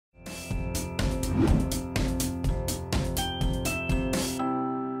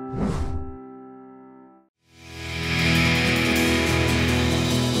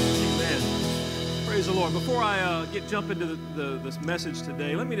Before I jump into this message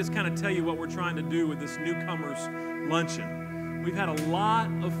today, let me just kind of tell you what we're trying to do with this newcomers luncheon. We've had a lot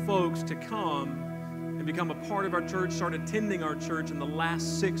of folks to come and become a part of our church, start attending our church in the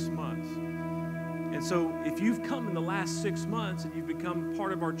last 6 months. And so if you've come in the last 6 months and you've become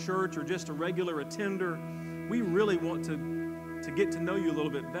part of our church or just a regular attender, we really want to get to know you a little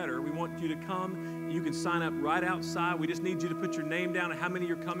bit better. We want you to come. You can sign up right outside. We just need you to put your name down and how many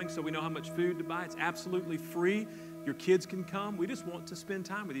you're coming so we know how much food to buy. It's absolutely free. Your kids can come. We just want to spend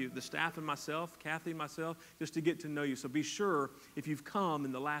time with you, the staff and myself, Kathy and myself, just to get to know you. So be sure, if you've come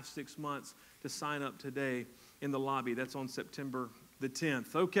in the last 6 months, to sign up today in the lobby. That's on September the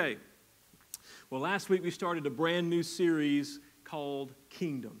 10th. Okay. Well, last week we started a brand new series called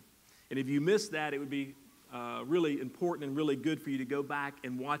Kingdom. And if you missed that, it would be really important and really good for you to go back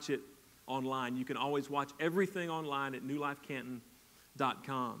and watch it online. You can always watch everything online at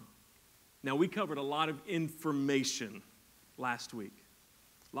newlifecanton.com. Now, we covered a lot of information last week.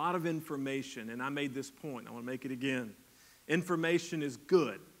 A lot of information, and I made this point. I want to make it again. Information is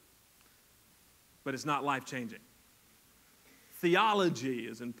good, but it's not life-changing. Theology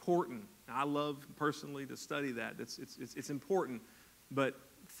is important. I love personally to study that. It's important, but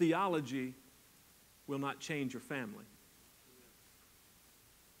theology will not change your family.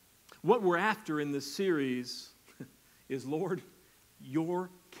 What we're after in this series is, Lord, your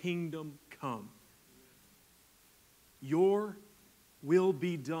kingdom come. Your will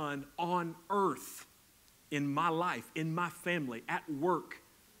be done on earth, in my life, in my family, at work,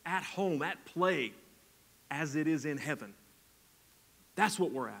 at home, at play, as it is in heaven. That's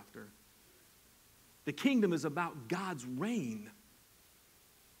what we're after. The kingdom is about God's reign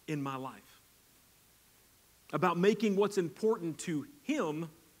in my life. About making what's important to Him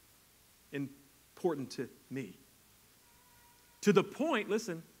important to me. To the point,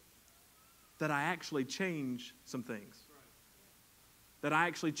 listen, that I actually change some things. That I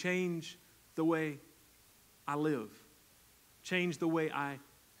actually change the way I live. Change the way I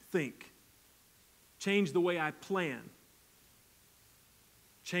think. Change the way I plan.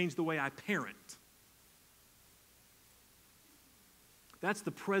 Change the way I parent. That's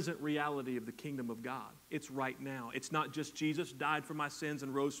the present reality of the kingdom of God. It's right now. It's not just Jesus died for my sins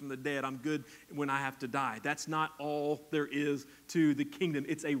and rose from the dead. I'm good when I have to die. That's not all there is to the kingdom.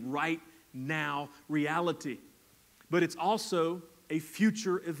 It's a right now reality. But it's also a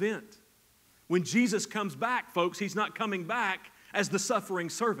future event. When Jesus comes back, folks, He's not coming back as the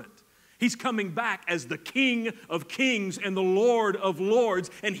suffering servant. He's coming back as the King of Kings and the Lord of Lords,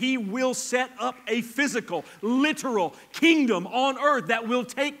 and He will set up a physical, literal kingdom on earth that will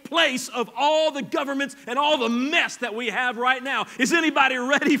take place of all the governments and all the mess that we have right now. Is anybody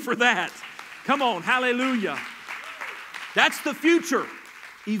ready for that? Come on, hallelujah. That's the future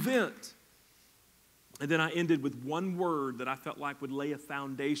event. And then I ended with one word that I felt like would lay a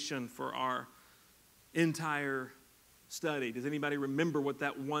foundation for our entire study. Does anybody remember what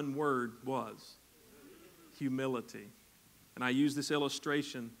that one word was? Humility. And I use this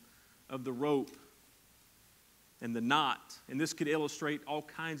illustration of the rope and the knot. And this could illustrate all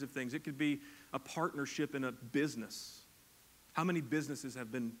kinds of things. It could be a partnership in a business. How many businesses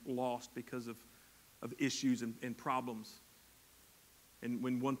have been lost because of issues and problems? And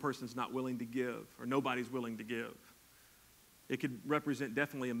when one person's not willing to give, or nobody's willing to give. It could represent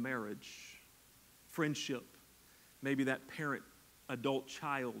definitely a marriage, friendship, maybe that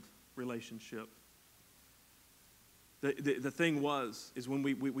parent-adult-child relationship. The thing is when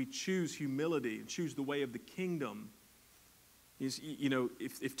we choose humility and choose the way of the kingdom,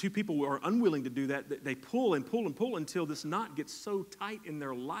 if two people are unwilling to do that, they pull and pull and pull until this knot gets so tight in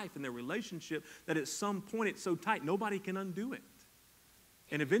their life and their relationship that at some point it's so tight nobody can undo it.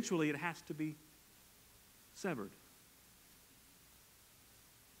 And eventually it has to be severed.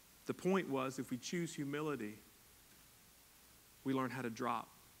 The point was, if we choose humility, we learn how to drop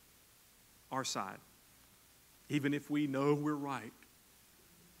our side. Even if we know we're right.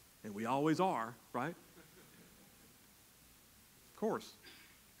 And we always are, right? Of course.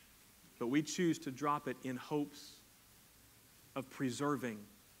 But we choose to drop it in hopes of preserving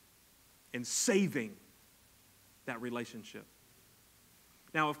and saving that relationship.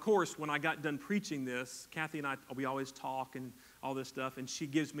 Now, of course, when I got done preaching this, Kathy and I, we always talk and all this stuff, and she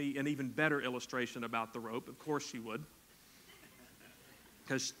gives me an even better illustration about the rope. Of course she would.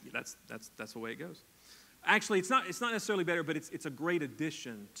 Because that's the way it goes. Actually, it's not necessarily better, but it's a great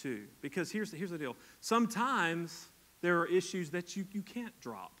addition too. Because here's the deal. Sometimes there are issues that you can't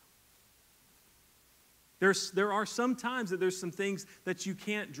drop. There are some times that there's some things that you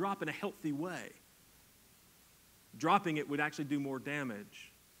can't drop in a healthy way. Dropping it would actually do more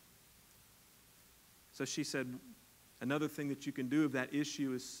damage. So she said, another thing that you can do if that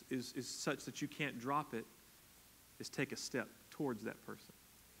issue is such that you can't drop it is take a step towards that person.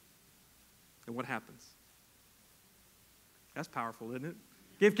 And what happens? That's powerful, isn't it?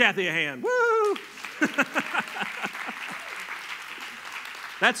 Give Kathy a hand. Woo!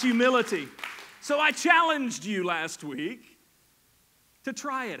 That's humility. So I challenged you last week to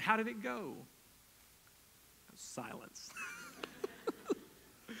try it. How did it go? Silence.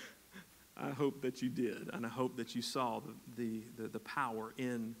 I hope that you did, and I hope that you saw the power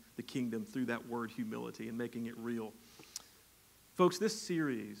in the kingdom through that word humility and making it real. Folks, this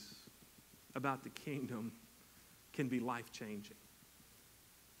series about the kingdom can be life-changing.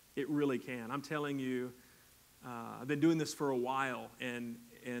 It really can. I'm telling you, I've been doing this for a while, and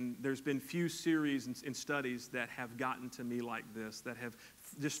there's been few series and studies that have gotten to me like this, that have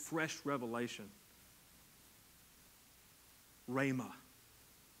just fresh revelation. Rhema,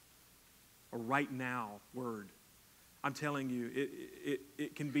 a right now word. I'm telling you,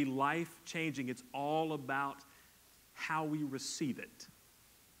 it can be life-changing. It's all about how we receive it.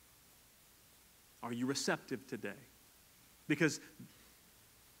 Are you receptive today? Because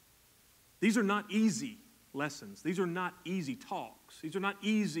these are not easy lessons. These are not easy talks. These are not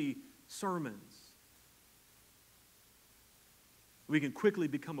easy sermons. We can quickly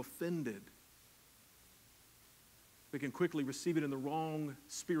become offended. We can quickly receive it in the wrong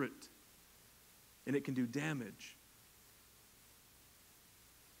spirit, and it can do damage.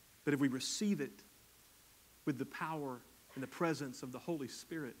 But if we receive it with the power and the presence of the Holy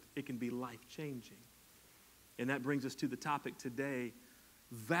Spirit, it can be life-changing. And that brings us to the topic today,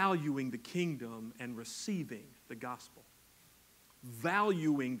 valuing the kingdom and receiving the gospel.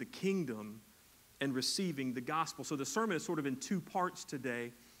 Valuing the kingdom and receiving the gospel. So the sermon is sort of in two parts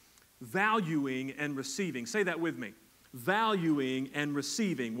today. Valuing and receiving. Say that with me. Valuing and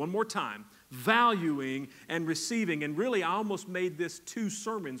receiving. One more time. Valuing and receiving. And really, I almost made this two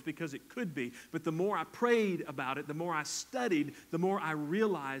sermons because it could be. But the more I prayed about it, the more I studied, the more I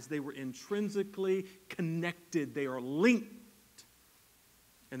realized they were intrinsically connected. They are linked.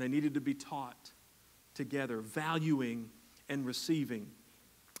 And they needed to be taught together. Valuing and receiving.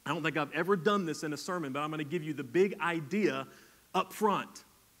 I don't think I've ever done this in a sermon, but I'm going to give you the big idea up front.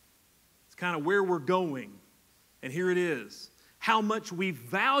 It's kind of where we're going. And here it is. How much we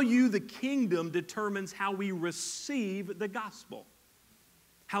value the kingdom determines how we receive the gospel.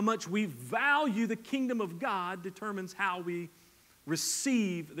 How much we value the kingdom of God determines how we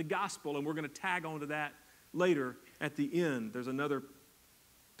receive the gospel. And we're going to tag onto that later at the end. There's another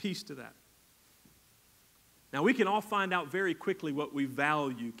piece to that. Now, we can all find out very quickly what we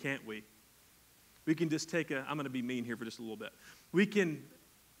value, can't we? We can just I'm going to be mean here for just a little bit. We can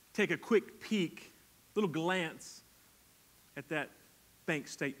take a quick peek, little glance at that bank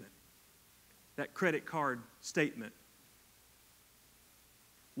statement, that credit card statement.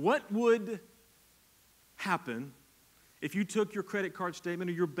 What would happen if you took your credit card statement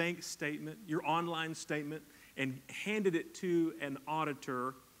or your bank statement, your online statement, and handed it to an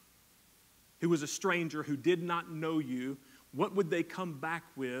auditor who was a stranger who did not know you? What would they come back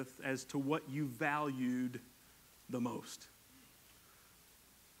with as to what you valued the most?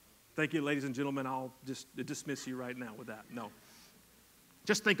 Thank you, ladies and gentlemen. I'll just dismiss you right now with that. No.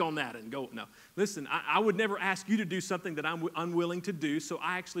 Just think on that and go. No. Listen, I would never ask you to do something that I'm unwilling to do, so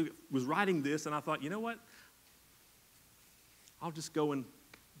I actually was writing this, and I thought, you know what? I'll just go and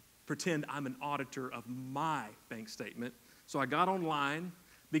pretend I'm an auditor of my bank statement. So I got online,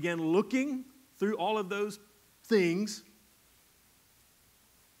 began looking through all of those things,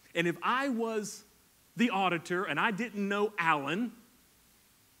 and if I was the auditor and I didn't know Alan,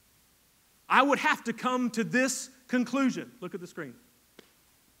 I would have to come to this conclusion. Look at the screen.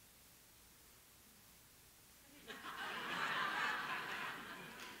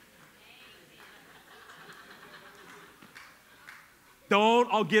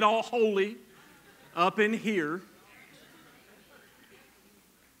 I'll get all holy up in here.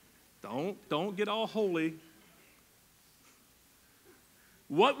 Don't get all holy.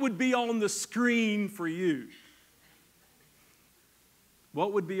 What would be on the screen for you?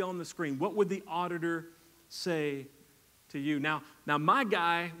 What would be on the screen? What would the auditor say to you? Now my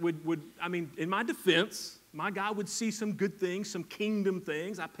guy would, in my defense, my guy would see some good things, some kingdom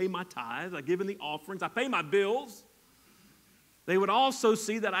things. I pay my tithes, I give in the offerings, I pay my bills. They would also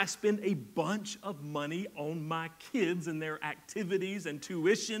see that I spend a bunch of money on my kids and their activities and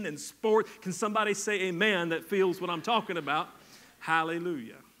tuition and sport. Can somebody say amen that feels what I'm talking about?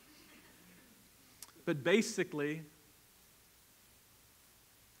 Hallelujah. But basically,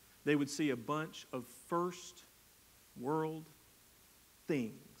 they would see a bunch of first world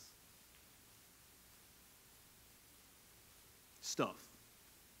things. Stuff.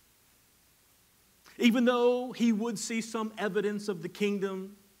 Even though he would see some evidence of the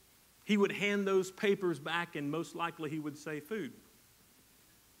kingdom, he would hand those papers back and most likely he would say food.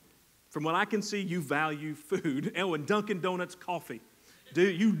 From what I can see, you value food. Oh, and Dunkin' Donuts coffee.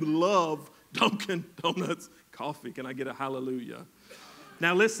 Dude, you love Dunkin' Donuts coffee. Can I get a hallelujah?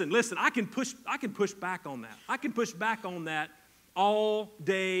 Now listen, I can push back on that. I can push back on that all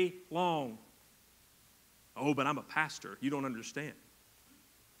day long. Oh, but I'm a pastor. You don't understand.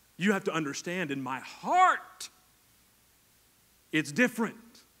 You have to understand, in my heart, it's different.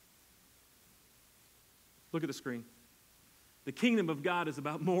 Look at the screen. The kingdom of God is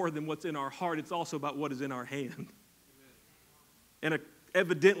about more than what's in our heart. It's also about what is in our hand. And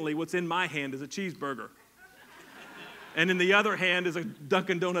evidently, what's in my hand is a cheeseburger. And in the other hand is a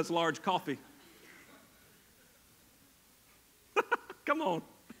Dunkin' Donuts large coffee. Come on.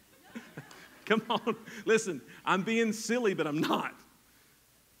 Come on. Listen, I'm being silly, but I'm not.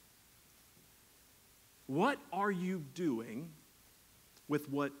 What are you doing with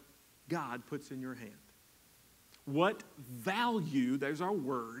what God puts in your hand? What value, there's our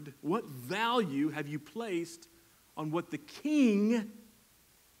word, what value have you placed on what the King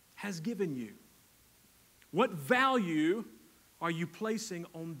has given you? What value are you placing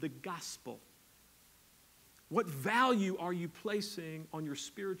on the gospel? What value are you placing on your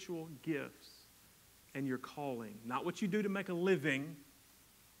spiritual gifts and your calling? Not what you do to make a living,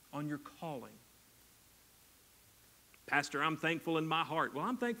 on your calling. Pastor, I'm thankful in my heart. Well,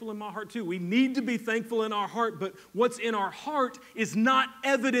 I'm thankful in my heart too. We need to be thankful in our heart, but what's in our heart is not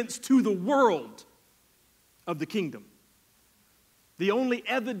evidence to the world of the kingdom. The only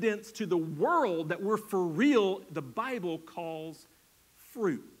evidence to the world that we're for real, the Bible calls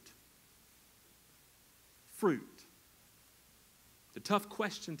fruit. Fruit. The tough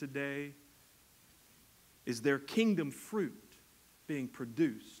question today is there kingdom fruit being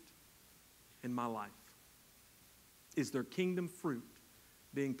produced in my life? Is there kingdom fruit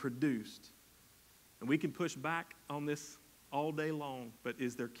being produced? And we can push back on this all day long, but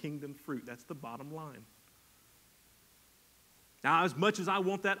is there kingdom fruit? That's the bottom line. Now, as much as I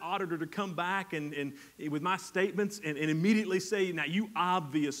want that auditor to come back and with my statements and immediately say, now you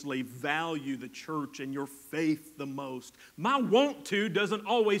obviously value the church and your faith the most. My want to doesn't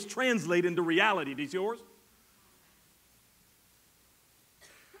always translate into reality. Does yours?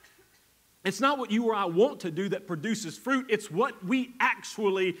 It's not what you or I want to do that produces fruit. It's what we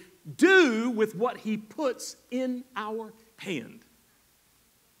actually do with what He puts in our hand.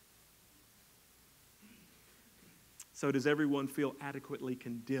 So does everyone feel adequately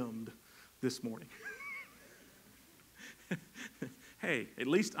condemned this morning? Hey, at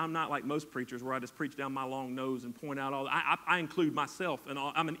least I'm not like most preachers where I just preach down my long nose and point out all. I include myself, and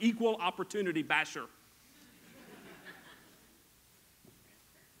I'm an equal opportunity basher.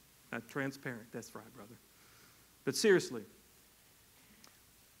 Transparent, that's right, brother. But seriously,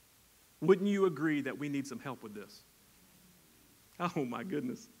 wouldn't you agree that we need some help with this? Oh my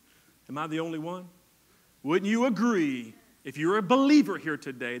goodness. Am I the only one? Wouldn't you agree, if you're a believer here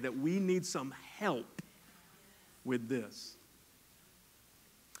today, that we need some help with this?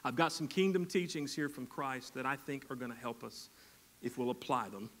 I've got some kingdom teachings here from Christ that I think are going to help us if we'll apply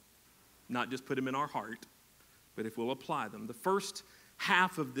them. Not just put them in our heart, but if we'll apply them. The first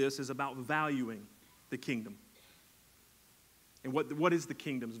half of this is about valuing the kingdom. And what is the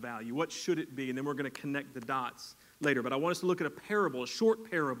kingdom's value? What should it be? And then we're going to connect the dots later. But I want us to look at a parable, a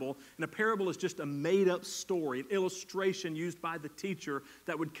short parable. And a parable is just a made-up story, an illustration used by the teacher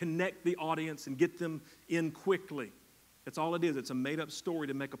that would connect the audience and get them in quickly. That's all it is. It's a made-up story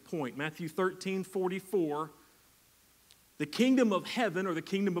to make a point. Matthew 13:44. The kingdom of heaven, or the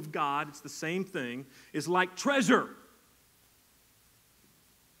kingdom of God, it's the same thing, is like treasure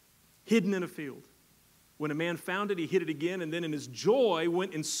hidden in a field. When a man found it, he hid it again, and then in his joy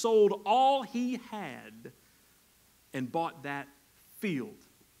went and sold all he had and bought that field.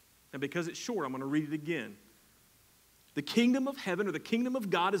 And because it's short, I'm going to read it again. The kingdom of heaven, or the kingdom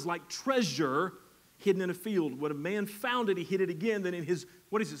of God, is like treasure hidden in a field. When a man found it, he hid it again, then in his,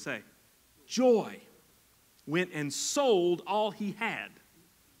 what does it say? Joy went and sold all he had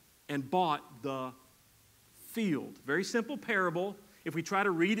and bought the field. Very simple parable. If we try to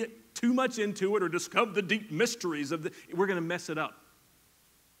read it too much into it or discover the deep mysteries of we're going to mess it up.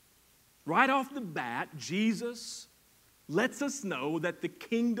 Right off the bat, Jesus lets us know that the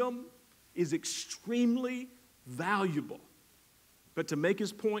kingdom is extremely valuable. But to make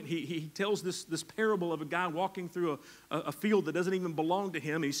his point, he tells this parable of a guy walking through a field that doesn't even belong to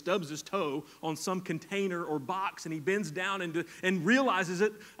him. He stubs his toe on some container or box, and he bends down and realizes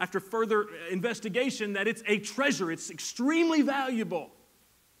it after further investigation that it's a treasure. It's extremely valuable.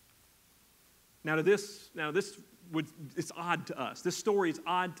 It's odd to us. This story is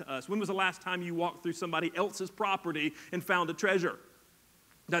odd to us. When was the last time you walked through somebody else's property and found a treasure?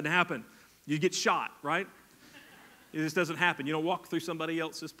 Doesn't happen. You get shot, right? This doesn't happen. You don't walk through somebody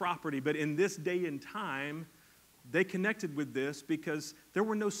else's property. But in this day and time, they connected with this because there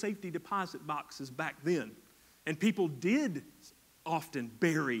were no safety deposit boxes back then. And people did often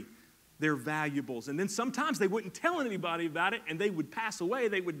bury their valuables. And then sometimes they wouldn't tell anybody about it, and they would pass away,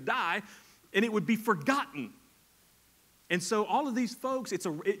 they would die, and it would be forgotten. And so all of these folks, it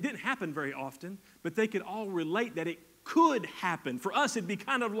didn't happen very often, but they could all relate that it could happen. For us, it'd be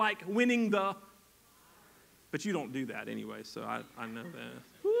kind of like winning the... But you don't do that anyway, so I know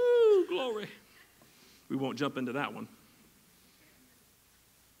that. Woo, glory. We won't jump into that one.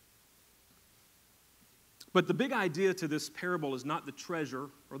 But the big idea to this parable is not the treasure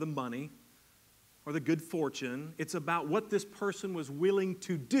or the money or the good fortune. It's about what this person was willing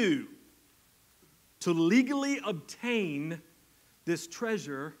to do to legally obtain this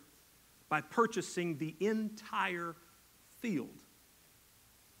treasure by purchasing the entire field.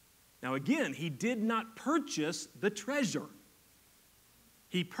 Now again, he did not purchase the treasure.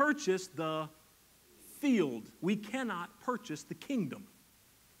 He purchased the field. We cannot purchase the kingdom.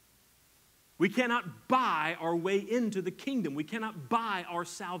 We cannot buy our way into the kingdom. We cannot buy our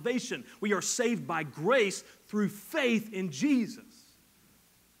salvation. We are saved by grace through faith in Jesus.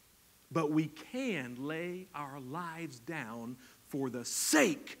 But we can lay our lives down for the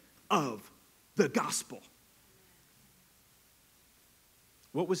sake of the gospel.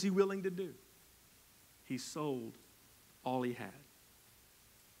 What was he willing to do? He sold all he had.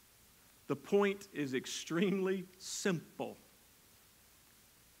 The point is extremely simple,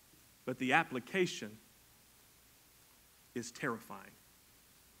 but the application is terrifying,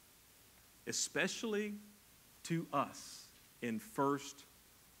 especially to us in first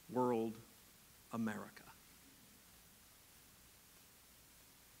world America.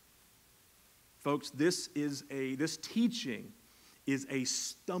 Folks, this teaching is a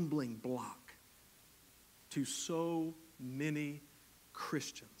stumbling block to so many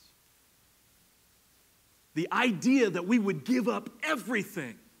Christians. The idea that we would give up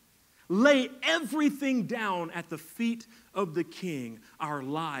everything, lay everything down at the feet of the King, our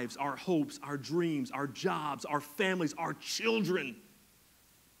lives, our hopes, our dreams, our jobs, our families, our children.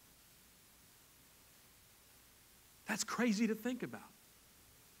 That's crazy to think about.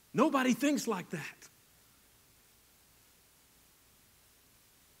 Nobody thinks like that.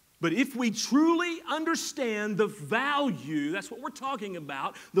 But if we truly understand the value, that's what we're talking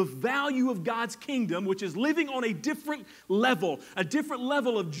about, the value of God's kingdom, which is living on a different level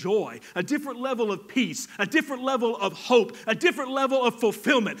of joy, a different level of peace, a different level of hope, a different level of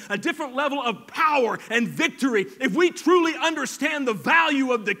fulfillment, a different level of power and victory. If we truly understand the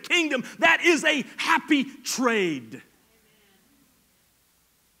value of the kingdom, that is a happy trade.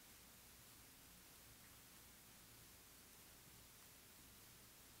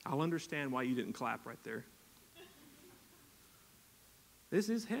 I'll understand why you didn't clap right there. This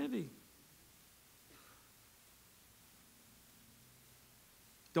is heavy.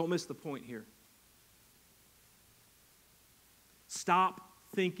 Don't miss the point here. Stop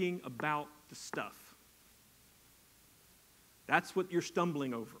thinking about the stuff. That's what you're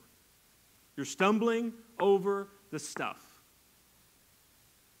stumbling over. You're stumbling over the stuff.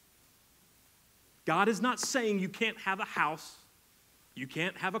 God is not saying you can't have a house, you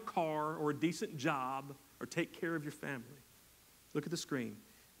can't have a car or a decent job or take care of your family. Look at the screen.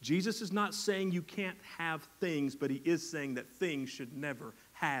 Jesus is not saying you can't have things, but he is saying that things should never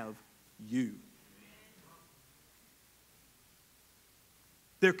have you.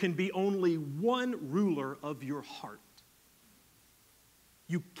 There can be only one ruler of your heart.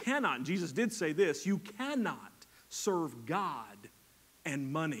 You cannot, and Jesus did say this, you cannot serve God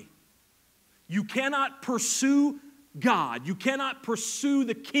and money. You cannot pursue God. You cannot pursue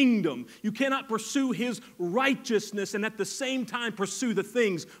the kingdom. You cannot pursue his righteousness and at the same time pursue the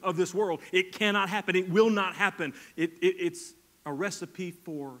things of this world. It cannot happen. It will not happen. It's a recipe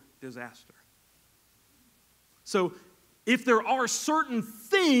for disaster. So if there are certain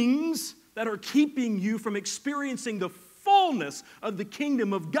things that are keeping you from experiencing the fullness of the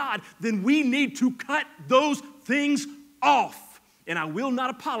kingdom of God, then we need to cut those things off. And I will not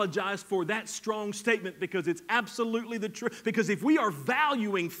apologize for that strong statement because it's absolutely the truth. Because if we are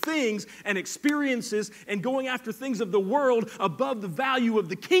valuing things and experiences and going after things of the world above the value of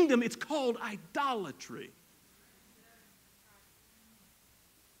the kingdom, it's called idolatry.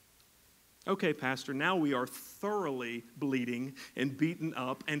 Okay, Pastor, now we are thoroughly bleeding and beaten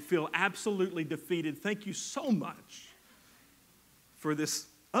up and feel absolutely defeated. Thank you so much for this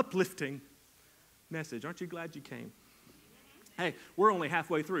uplifting message. Aren't you glad you came? Hey, we're only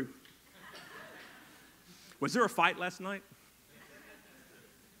halfway through. Was there a fight last night?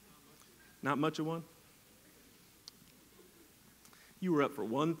 Not much of one? You were up for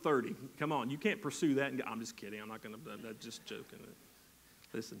 1:30. Come on, you can't pursue that. I'm just kidding. I'm not going to, I'm just joking.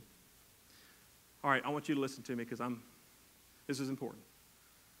 Listen. All right, I want you to listen to me because this is important.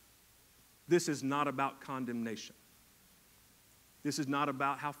 This is not about condemnation. This is not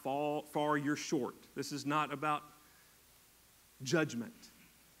about how far you're short. This is not about judgment.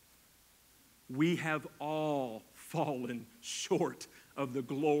 We have all fallen short of the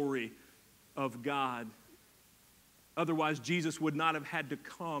glory of God. Otherwise, Jesus would not have had to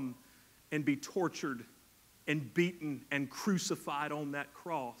come and be tortured and beaten and crucified on that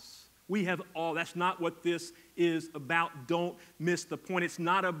cross. We have all, that's not what this is about. Don't miss the point. It's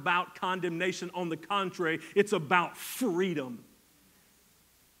not about condemnation. On the contrary, it's about freedom.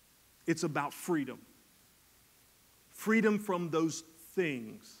 It's about freedom. Freedom from those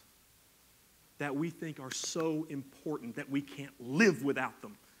things that we think are so important that we can't live without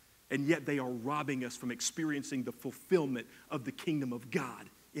them. And yet they are robbing us from experiencing the fulfillment of the kingdom of God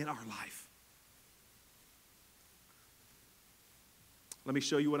in our life. Let me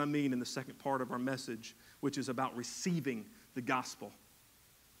show you what I mean in the second part of our message, which is about receiving the gospel.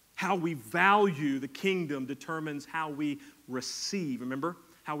 How we value the kingdom determines how we receive. Remember?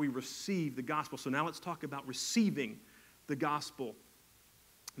 How we receive the gospel. So now let's talk about receiving the gospel.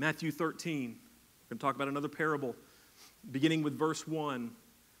 Matthew 13. We're going to talk about another parable, beginning with verse 1.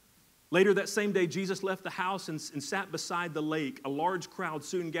 Later that same day, Jesus left the house and sat beside the lake. A large crowd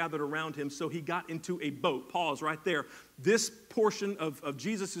soon gathered around him, so he got into a boat. Pause right there. This portion of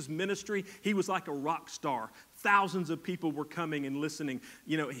Jesus' ministry, he was like a rock star. Thousands of people were coming and listening.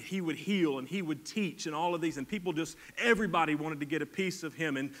 You know, he would heal and he would teach and all of these. And people everybody wanted to get a piece of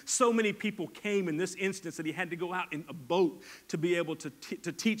him. And so many people came in this instance that he had to go out in a boat to be able to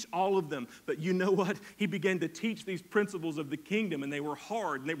teach all of them. But you know what? He began to teach these principles of the kingdom, and they were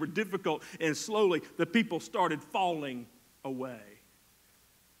hard and they were difficult. And slowly the people started falling away.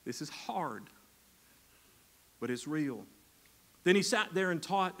 This is hard, but it's real. Then he sat there and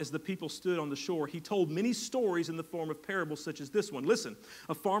taught as the people stood on the shore. He told many stories in the form of parables such as this one. Listen,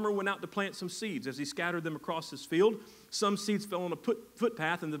 a farmer went out to plant some seeds. As he scattered them across his field, some seeds fell on a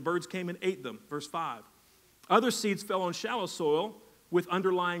footpath and the birds came and ate them. Verse 5. Other seeds fell on shallow soil with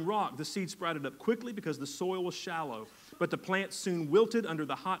underlying rock. The seeds sprouted up quickly because the soil was shallow. But the plants soon wilted under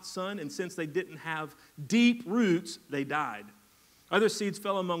the hot sun, and since they didn't have deep roots, they died. Other seeds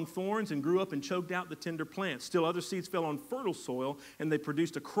fell among thorns and grew up and choked out the tender plants. Still other seeds fell on fertile soil, and they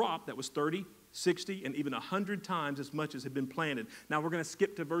produced a crop that was 30, 60, and even 100 times as much as had been planted. Now we're going to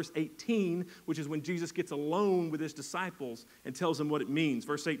skip to verse 18, which is when Jesus gets alone with his disciples and tells them what it means.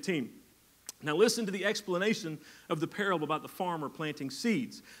 Verse 18. Now listen to the explanation of the parable about the farmer planting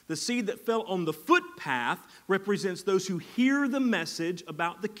seeds. The seed that fell on the footpath represents those who hear the message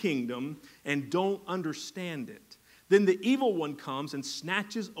about the kingdom and don't understand it. Then the evil one comes and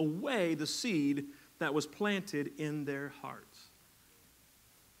snatches away the seed that was planted in their hearts.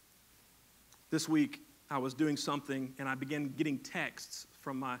 This week, I was doing something, and I began getting texts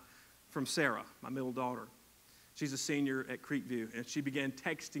from Sarah, my middle daughter. She's a senior at Creekview, and she began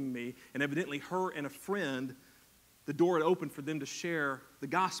texting me, and evidently her and a friend, the door had opened for them to share the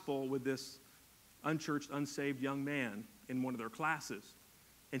gospel with this unchurched, unsaved young man in one of their classes.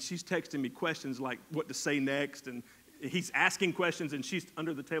 And she's texting me questions like what to say next, and he's asking questions, and she's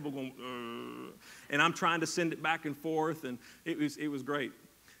under the table going, and I'm trying to send it back and forth, and it was great.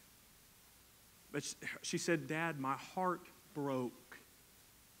 But she said, Dad, my heart broke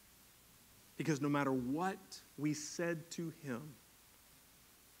because no matter what we said to him,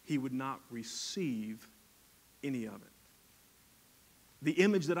 he would not receive any of it. The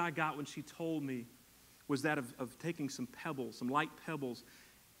image that I got when she told me was that of taking some pebbles, some light pebbles,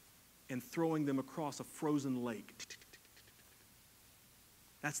 and throwing them across a frozen lake.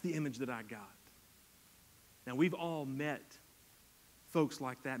 That's the image that I got. Now, we've all met folks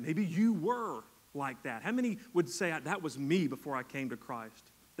like that. Maybe you were like that. How many would say that was me before I came to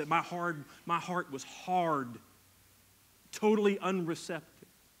Christ? That my heart was hard, totally unreceptive.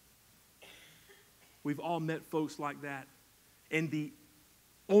 We've all met folks like that. And the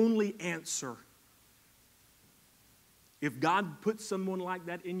only answer, if God puts someone like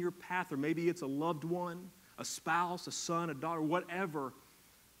that in your path, or maybe it's a loved one, a spouse, a son, a daughter, whatever,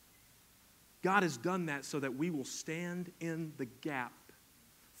 God has done that so that we will stand in the gap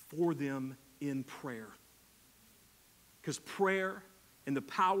for them in prayer. Because prayer and the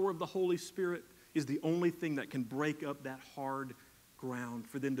power of the Holy Spirit is the only thing that can break up that hard ground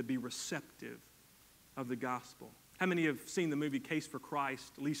for them to be receptive of the gospel. How many have seen the movie Case for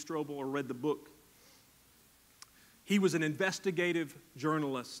Christ, Lee Strobel, or read the book? He was an investigative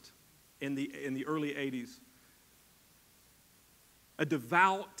journalist in the early 80s. A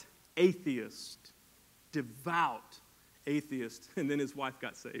devout atheist. And then his wife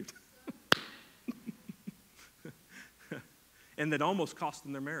got saved. And that almost cost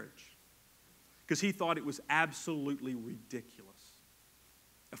them their marriage. Because he thought it was absolutely ridiculous.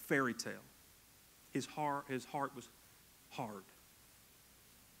 A fairy tale. His heart was hard.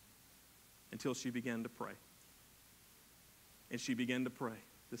 Until she began to pray. And she began to pray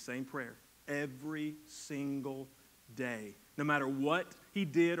the same prayer every single day. No matter what he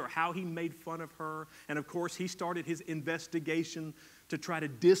did or how he made fun of her. And of course, he started his investigation to try to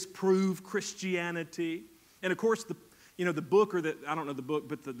disprove Christianity. And of course, the book, I don't know the book,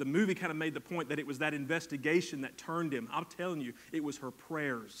 but the movie kind of made the point that it was that investigation that turned him. I'm telling you, it was her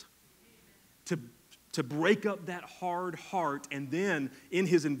prayers to break up that hard heart. And then in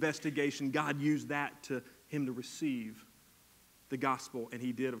his investigation, God used that to him to receive the gospel. And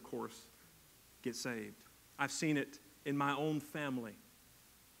he did, of course, get saved. I've seen it in my own family.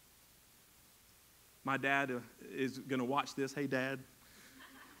 My dad is going to watch this. Hey, Dad.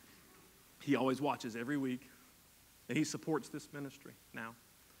 He always watches every week. And he supports this ministry now.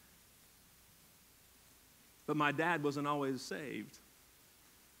 But my dad wasn't always saved.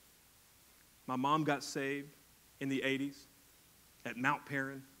 My mom got saved in the 80s at Mount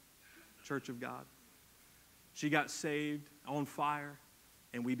Perrin Church of God. She got saved on fire,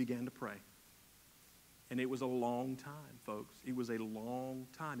 and we began to pray. And it was a long time, folks. It was a long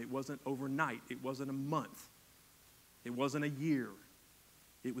time. It wasn't overnight. It wasn't a month. It wasn't a year.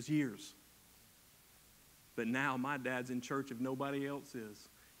 It was years. But now my dad's in church if nobody else is.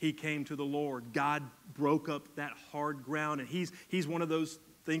 He came to the Lord. God broke up that hard ground. And he's one of those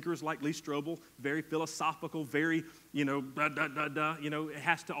thinkers like Lee Strobel, very philosophical, very, it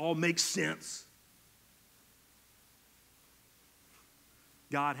has to all make sense.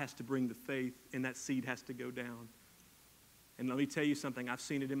 God has to bring the faith, and that seed has to go down. And let me tell you something. I've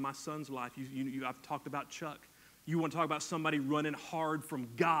seen it in my son's life. I've talked about Chuck. You want to talk about somebody running hard from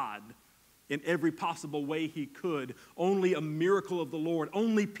God in every possible way he could. Only a miracle of the Lord.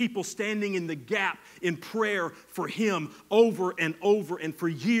 Only people standing in the gap in prayer for him over and over and for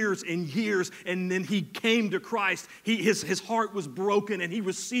years and years. And then he came to Christ. His heart was broken and he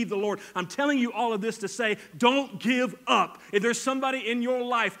received the Lord. I'm telling you all of this to say, don't give up. If there's somebody in your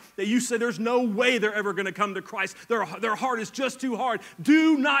life that you say there's no way they're ever going to come to Christ, their heart is just too hard,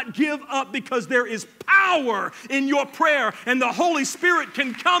 do not give up, because there is power in your prayer, and the Holy Spirit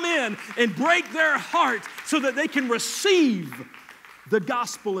can come in and break their heart so that they can receive the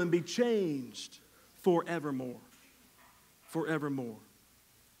gospel and be changed forevermore. Forevermore.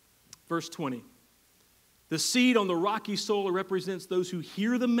 Verse 20. The seed on the rocky soil represents those who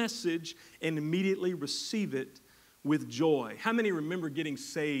hear the message and immediately receive it with joy. How many remember getting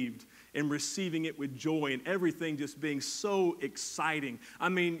saved and receiving it with joy and everything just being so exciting? I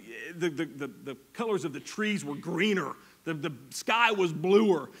mean, the colors of the trees were greener. The sky was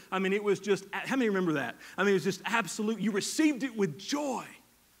bluer. I mean, it was just, how many remember that? I mean, it was just absolute. You received it with joy.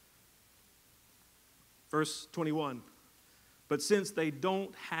 Verse 21. But since they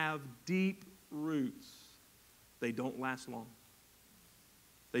don't have deep roots, they don't last long.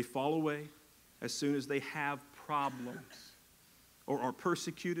 They fall away as soon as they have problems or are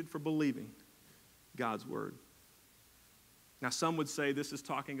persecuted for believing God's word. Now, some would say this is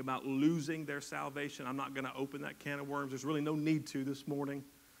talking about losing their salvation. I'm not going to open that can of worms. There's really no need to this morning.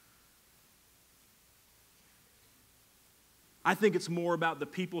 I think it's more about the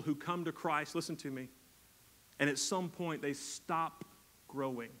people who come to Christ, listen to me, and at some point they stop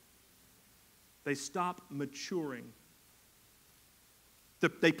growing. They stop maturing.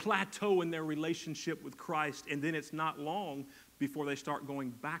 They plateau in their relationship with Christ, and then it's not long before they start going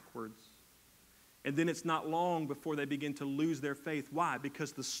backwards. And then it's not long before they begin to lose their faith. Why?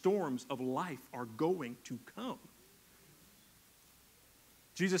 Because the storms of life are going to come.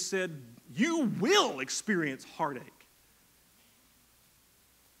 Jesus said, you will experience heartache.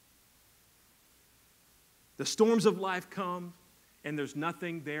 The storms of life come, and there's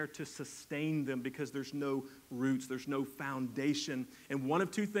nothing there to sustain them because there's no roots, there's no foundation. And one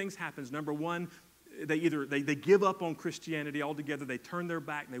of two things happens. Number one, they give up on Christianity altogether, they turn their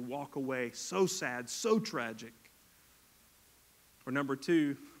back and they walk away. So sad, so tragic. Or number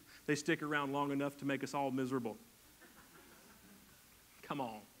two, they stick around long enough to make us all miserable. Come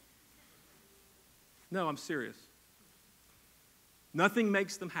on. No, I'm serious. Nothing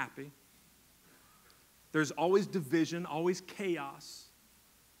makes them happy. There's always division, always chaos.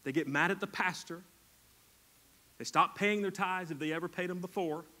 They get mad at the pastor. They stop paying their tithes if they ever paid them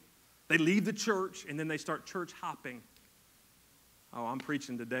before. They leave the church, and then they start church hopping. Oh, I'm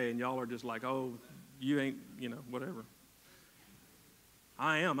preaching today, and y'all are just like, oh, you ain't, whatever.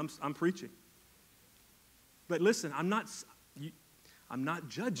 I am. I'm preaching. But listen, I'm not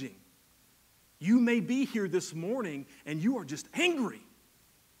judging. You may be here this morning, and you are just angry.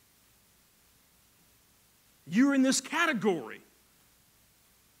 You're in this category.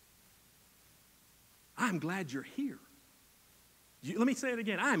 I'm glad you're here. Let me say it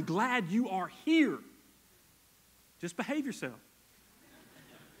again. I'm glad you are here. Just behave yourself.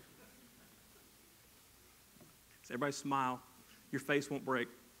 So everybody smile. Your face won't break.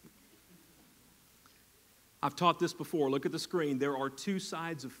 I've taught this before. Look at the screen. There are two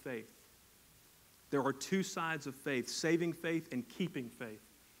sides of faith. There are two sides of faith, saving faith and keeping faith.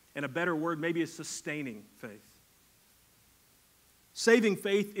 And a better word maybe is sustaining faith. Saving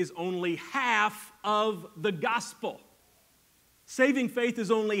faith is only half of the gospel. Saving faith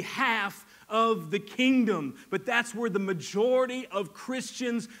is only half of the kingdom. But that's where the majority of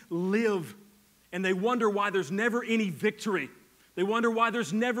Christians live. And they wonder why there's never any victory. They wonder why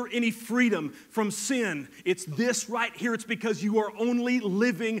there's never any freedom from sin. It's this right here. It's because you are only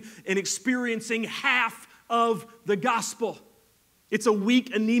living and experiencing half of the gospel. It's a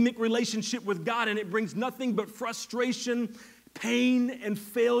weak, anemic relationship with God, and it brings nothing but frustration, pain, and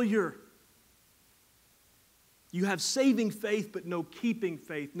failure. You have saving faith, but no keeping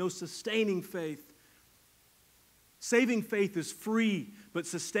faith, no sustaining faith. Saving faith is free, but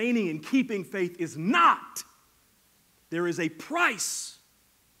sustaining and keeping faith is not. There is a price,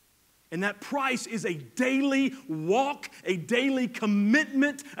 and that price is a daily walk, a daily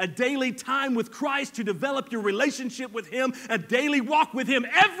commitment, a daily time with Christ to develop your relationship with Him, a daily walk with Him.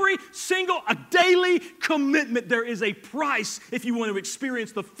 A daily commitment. There is a price if you want to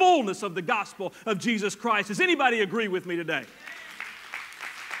experience the fullness of the gospel of Jesus Christ. Does anybody agree with me today?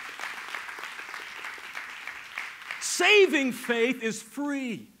 Saving faith is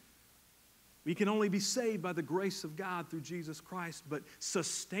free. We can only be saved by the grace of God through Jesus Christ, but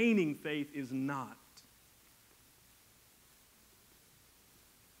sustaining faith is not.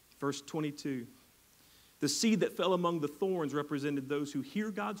 Verse 22, the seed that fell among the thorns represented those who hear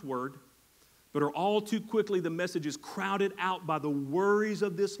God's word, but are all too quickly the message is crowded out by the worries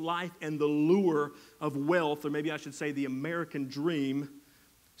of this life and the lure of wealth, or maybe I should say the American dream,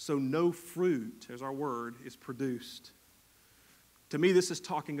 so no fruit, as our word, is produced. To me, this is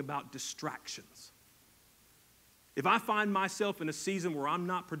talking about distractions. If I find myself in a season where I'm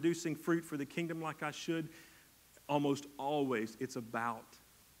not producing fruit for the kingdom like I should, almost always it's about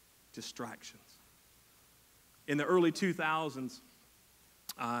distractions. In the early 2000s,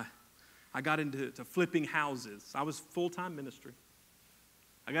 I got into flipping houses. I was full-time ministry.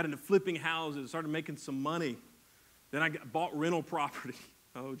 I got into flipping houses, started making some money. Then I bought rental property.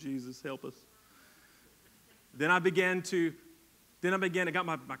 Oh, Jesus, help us. Then I got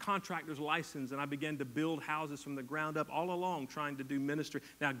my contractor's license, and I began to build houses from the ground up all along, trying to do ministry.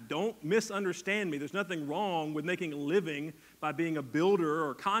 Now, don't misunderstand me. There's nothing wrong with making a living by being a builder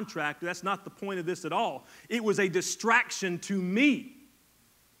or contractor. That's not the point of this at all. It was a distraction to me.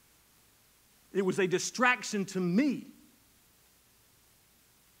 It was a distraction to me.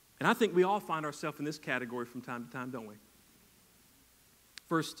 And I think we all find ourselves in this category from time to time, don't we?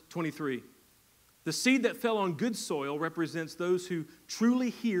 Verse 23. The seed that fell on good soil represents those who truly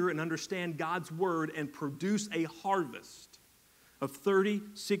hear and understand God's word and produce a harvest of 30,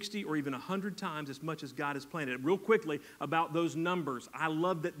 60, or even 100 times as much as God has planted. Real quickly about those numbers. I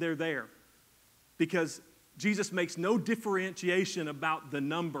love that they're there because Jesus makes no differentiation about the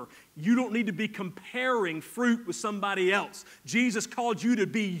number. You don't need to be comparing fruit with somebody else. Jesus called you to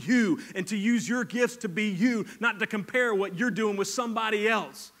be you and to use your gifts to be you, not to compare what you're doing with somebody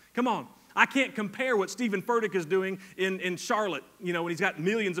else. Come on. I can't compare what Stephen Furtick is doing in Charlotte, when he's got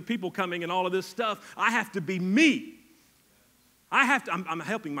millions of people coming and all of this stuff. I have to be me. I'm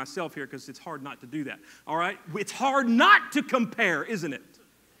helping myself here because it's hard not to do that, all right? It's hard not to compare, isn't it?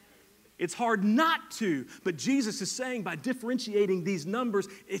 It's hard not to. But Jesus is saying by differentiating these numbers,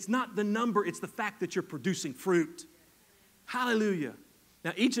 it's not the number, it's the fact that you're producing fruit. Hallelujah.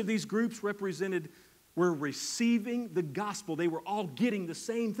 Now, each of these groups were receiving the gospel. They were all getting the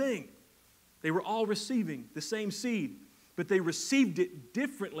same thing. They were all receiving the same seed, but they received it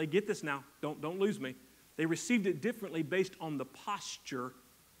differently. Get this now, don't lose me. They received it differently based on the posture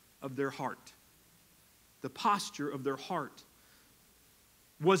of their heart. The posture of their heart.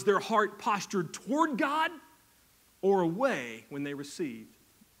 Was their heart postured toward God or away when they received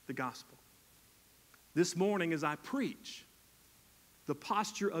the gospel? This morning as I preach, the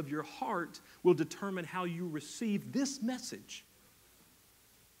posture of your heart will determine how you receive this message.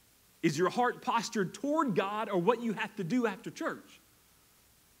 Is your heart postured toward God or what you have to do after church?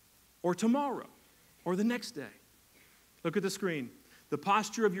 Or tomorrow? Or the next day? Look at the screen. The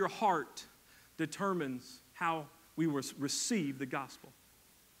posture of your heart determines how we receive the gospel.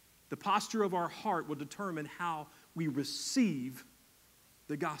 The posture of our heart will determine how we receive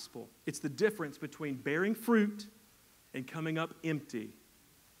the gospel. It's the difference between bearing fruit and coming up empty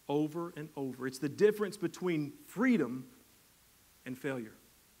over and over. It's the difference between freedom and failure.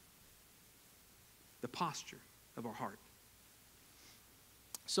 The posture of our heart.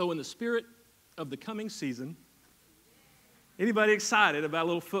 So in the spirit of the coming season, anybody excited about a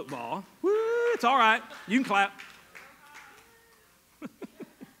little football? Woo, it's all right. You can clap.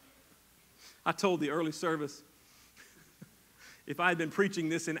 I told the early service, if I had been preaching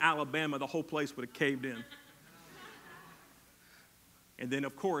this in Alabama, the whole place would have caved in. And then,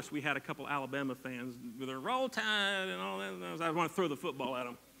 of course, we had a couple Alabama fans with their Roll Tide and all that. I want to throw the football at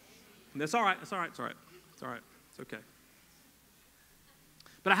them. And that's all right. It's all right. It's all right. It's all right. It's okay.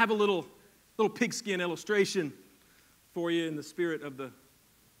 But I have a little pigskin illustration for you in the spirit of the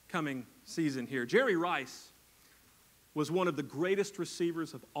coming season here. Jerry Rice was one of the greatest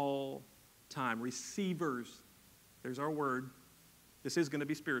receivers of all time. Receivers. There's our word. This is going to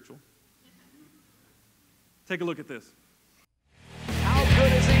be spiritual. Take a look at this. How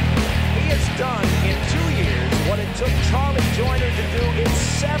good is he? He has done in 2 years what it took Charlie Joyner to do in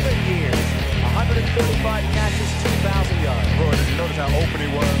 7 years. 135 catches, 2,000 yards. Roy, did you notice how open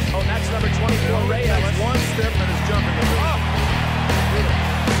he was? Oh, that's number 24, Ray Ellis. One step and his jumping is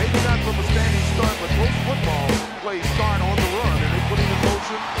maybe not from a standing start, but most football plays start on the run, and they put him in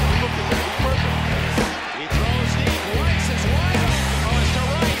motion. Look at that. He's perfect. He throws deep. Rice is wide open. Oh, it's to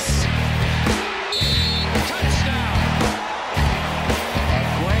Rice. Touchdown. A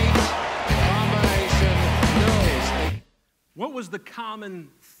great combination. What was the common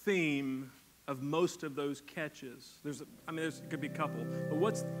theme of most of those catches? There could be a couple, but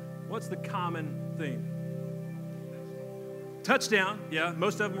what's the common theme? Touchdown, yeah,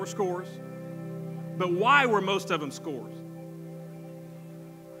 most of them were scores. But why were most of them scores?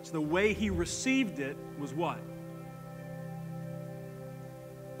 So the way he received it was what?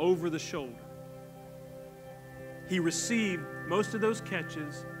 Over the shoulder. He received most of those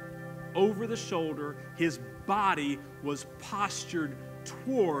catches over the shoulder. His body was postured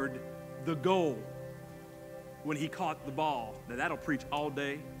toward the goal when he caught the ball. Now that'll preach all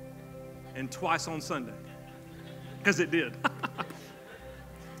day and twice on Sunday, because it did.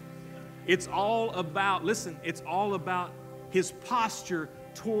 It's all about his posture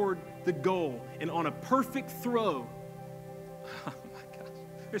toward the goal. And on a perfect throw, oh my gosh,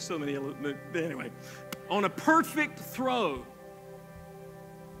 there's so many, anyway, on a perfect throw,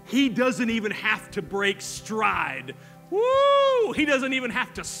 he doesn't even have to break stride. Woo! He doesn't even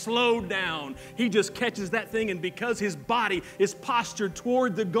have to slow down. He just catches that thing, and because his body is postured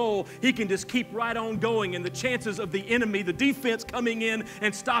toward the goal, he can just keep right on going, and the chances of the enemy, the defense coming in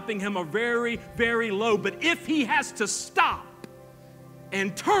and stopping him are very, very low. But if he has to stop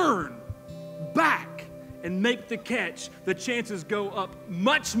and turn back and make the catch, the chances go up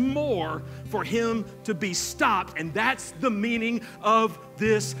much more for him to be stopped, and that's the meaning of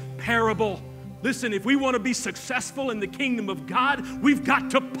this parable. Listen, if we want to be successful in the kingdom of God, we've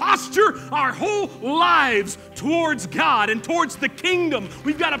got to posture our whole lives towards God and towards the kingdom.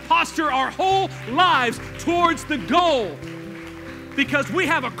 We've got to posture our whole lives towards the goal, because we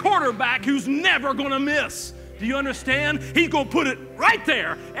have a quarterback who's never going to miss. Do you understand? He's going to put it right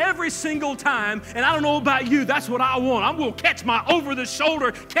there every single time. And I don't know about you, that's what I want. I'm going to catch my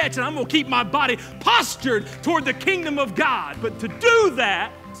over-the-shoulder catch, and I'm going to keep my body postured toward the kingdom of God. But to do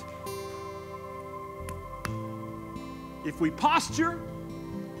that, if we posture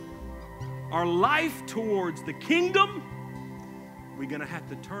our life towards the kingdom, we're going to have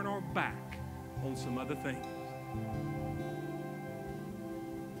to turn our back on some other things.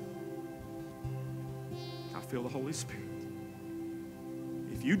 I feel the Holy Spirit.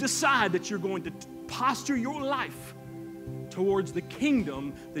 If you decide that you're going to posture your life towards the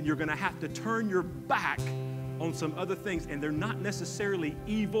kingdom, then you're going to have to turn your back on some other things, and they're not necessarily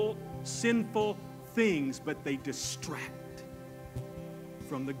evil, sinful things, but they distract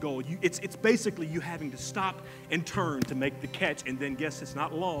from the goal. It's basically you having to stop and turn to make the catch, and then guess it's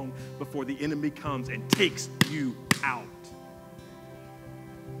not long before the enemy comes and takes you out.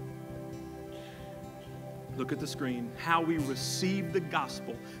 Look at the screen. How we receive the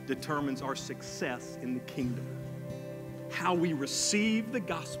gospel determines our success in the kingdom. How we receive the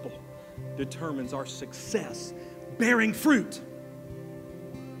gospel determines our success bearing fruit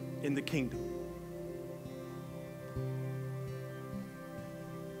in the kingdom.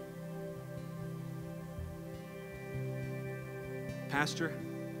 Pastor,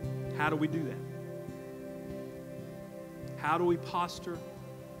 how do we do that? How do we posture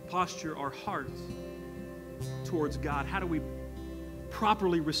our hearts towards God? How do we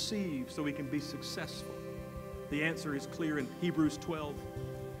properly receive so we can be successful? The answer is clear in Hebrews 12,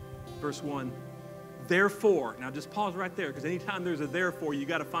 verse 1. Therefore, now just pause right there, because anytime there's a therefore, you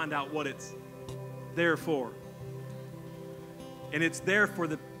got to find out what it's there for. And it's there for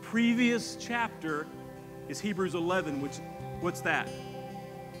the previous chapter is Hebrews 11, which, what's that?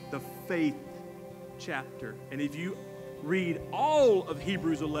 The faith chapter. And if you read all of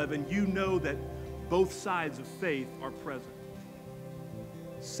Hebrews 11, you know that both sides of faith are present.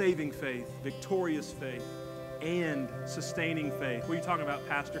 Saving faith, victorious faith, and sustaining faith. What are you talking about,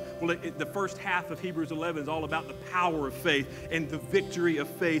 Pastor? Well, the first half of Hebrews 11 is all about the power of faith and the victory of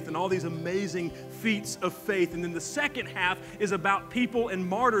faith and all these amazing feats of faith. And then the second half is about people and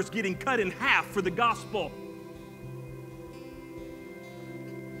martyrs getting cut in half for the gospel.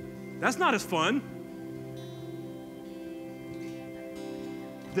 That's not as fun.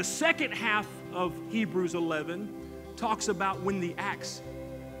 The second half of Hebrews 11 talks about when the axe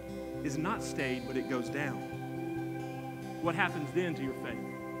is not stayed, but it goes down. What happens then to your faith?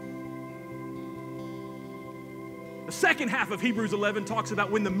 The second half of Hebrews 11 talks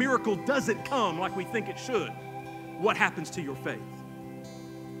about when the miracle doesn't come like we think it should. What happens to your faith?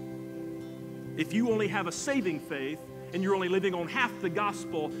 If you only have a saving faith and you're only living on half the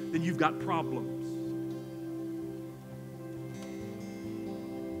gospel, then you've got problems.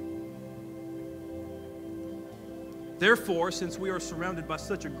 Therefore, since we are surrounded by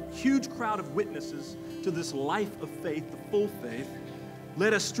such a huge crowd of witnesses to this life of faith, the full faith,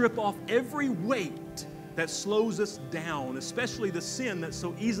 let us strip off every weight that slows us down, especially the sin that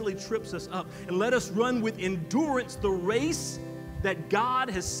so easily trips us up, and let us run with endurance the race that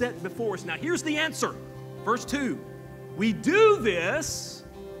God has set before us. Now, here's the answer. Verse 2. We do this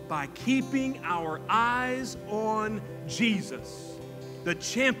by keeping our eyes on Jesus, the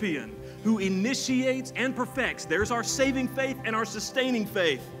champion who initiates and perfects. There's our saving faith and our sustaining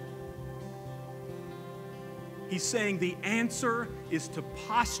faith. He's saying the answer is to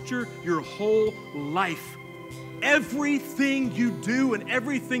posture your whole life. Everything you do and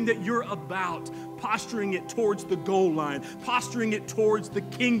everything that you're about, posturing it towards the goal line, posturing it towards the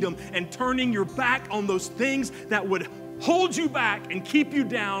kingdom, and turning your back on those things that would hold you back and keep you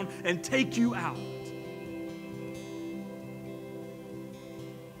down and take you out.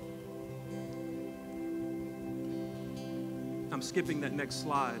 I'm skipping that next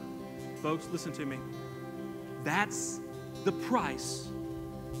slide. Folks, listen to me. That's the price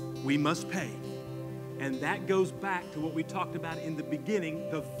we must pay. And that goes back to what we talked about in the beginning,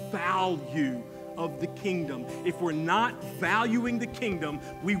 the value of the kingdom. If we're not valuing the kingdom,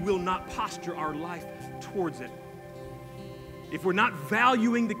 we will not posture our life towards it. If we're not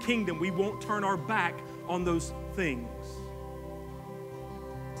valuing the kingdom, we won't turn our back on those things.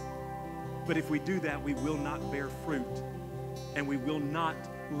 But if we do that, we will not bear fruit. And we will not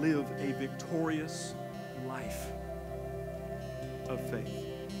live a victorious life of faith.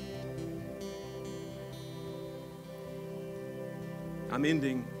 I'm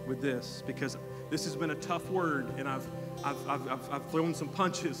ending with this because this has been a tough word, and I've thrown some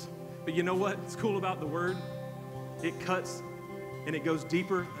punches. But you know what? What's cool about the word? It cuts and it goes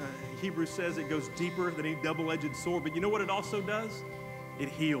deeper. Hebrews says it goes deeper than any double-edged sword. But you know what it also does? It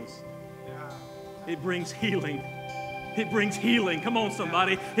heals. It brings healing. It brings healing. Come on,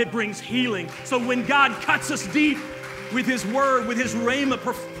 somebody. It brings healing. So when God cuts us deep with His word, with His rhema,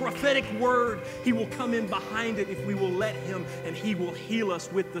 prophetic word, He will come in behind it if we will let Him, and He will heal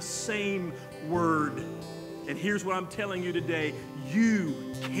us with the same word. And here's what I'm telling you today.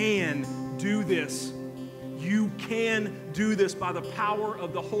 You can do this. You can do this by the power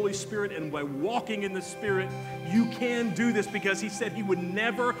of the Holy Spirit and by walking in the Spirit. You can do this because He said He would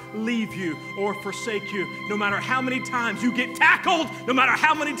never leave you or forsake you. No matter how many times you get tackled, no matter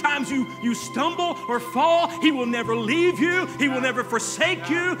how many times you stumble or fall, He will never leave you. He will never forsake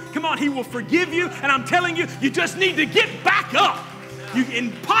you. Come on, He will forgive you. And I'm telling you, you just need to get back up. You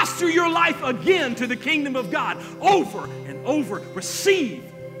can posture your life again to the kingdom of God over and over. Receive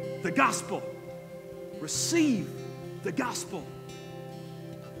the gospel. Receive the gospel.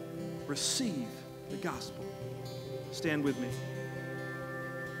 Receive the gospel. Stand with me.